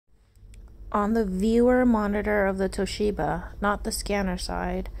On the viewer monitor of the Toshiba, not the scanner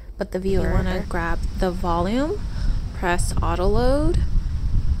side, but the viewer. You want to grab the volume, press auto load,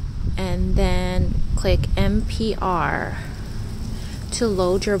 and then click MPR to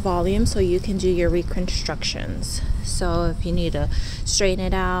load your volume so you can do your reconstructions. So if you need to straighten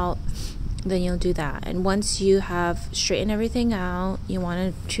it out, then you'll do that. And once you have straightened everything out, you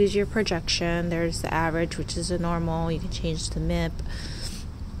want to choose your projection. There's the average, which is a normal. You can change the MIP.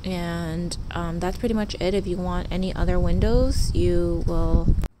 And that's pretty much it. If you want any other windows, you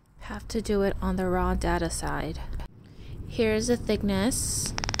will have to do it on the raw data side. Here's the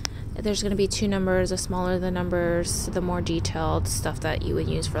thickness. There's going to be two numbers. The smaller the numbers, the more detailed stuff that you would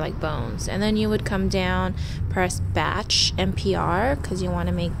use for like bones. And then you would come down, press batch MPR, because you want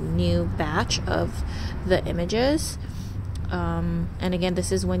to make new batch of the images. And again,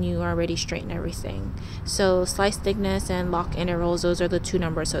 this is when you already straighten everything. So slice thickness and lock intervals, those are the two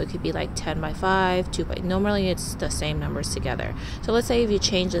numbers. So it could be like 10 by 5, 2 by, normally it's the same numbers together. So let's say if you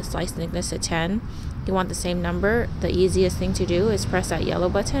change the slice thickness to 10, you want the same number. The easiest thing to do is press that yellow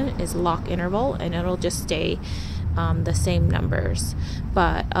button, is lock interval, and it'll just stay the same numbers.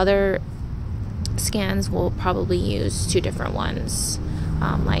 But other scans will probably use two different ones,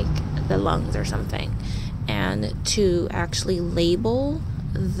 like the lungs or something. And to actually label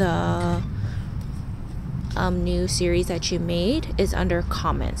the new series that you made is under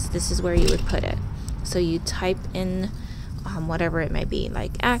comments. This is where you would put it. So you type in whatever it might be,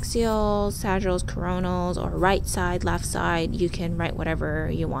 like axial, sagittals, coronals, or right side, left side. You can write whatever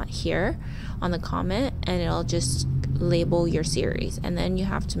you want here on the comment, and it'll just label your series. And then you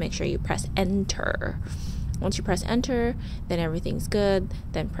have to make sure you press enter. Once you press enter, then everything's good.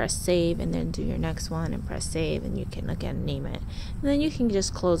 Then press save, and then do your next one and press save, and you can again name it. And then you can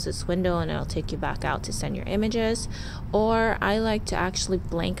just close this window and it'll take you back out to send your images. Or I like to actually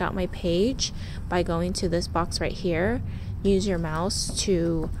blank out my page by going to this box right here. Use your mouse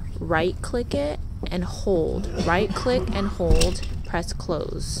to right click it and hold. Right click and hold, press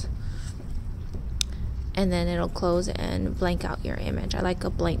close. And then it'll close and blank out your image. I like a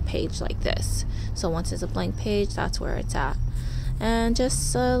blank page like this. So once it's a blank page, that's where it's at. And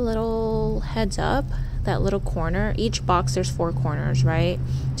just a little heads up, that little corner, each box there's 4 corners, right?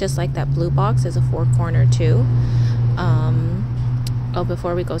 Just like that blue box is a 4 corner too.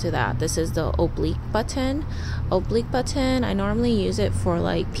 Before we go to that, this is the oblique button. Oblique button, I normally use it for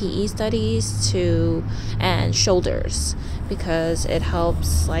like PE studies and shoulders, because it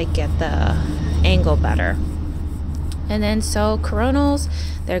helps like get the angle better. And then so coronals,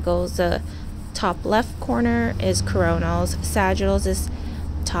 there goes the top left corner is coronals, sagittals is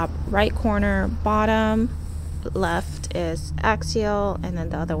top right corner, bottom left is axial, and then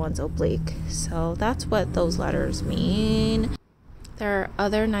the other one's oblique. So that's what those letters mean. There are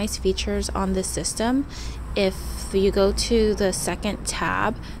other nice features on this system. If you go to the second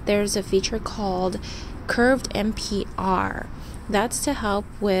tab, there's a feature called curved MPR. That's to help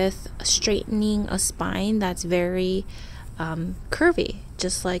with straightening a spine that's very curvy.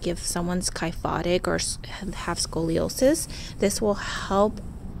 Just like if someone's kyphotic or have scoliosis, this will help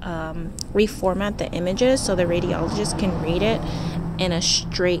reformat the images so the radiologist can read it in a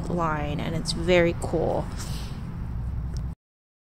straight line, and it's very cool.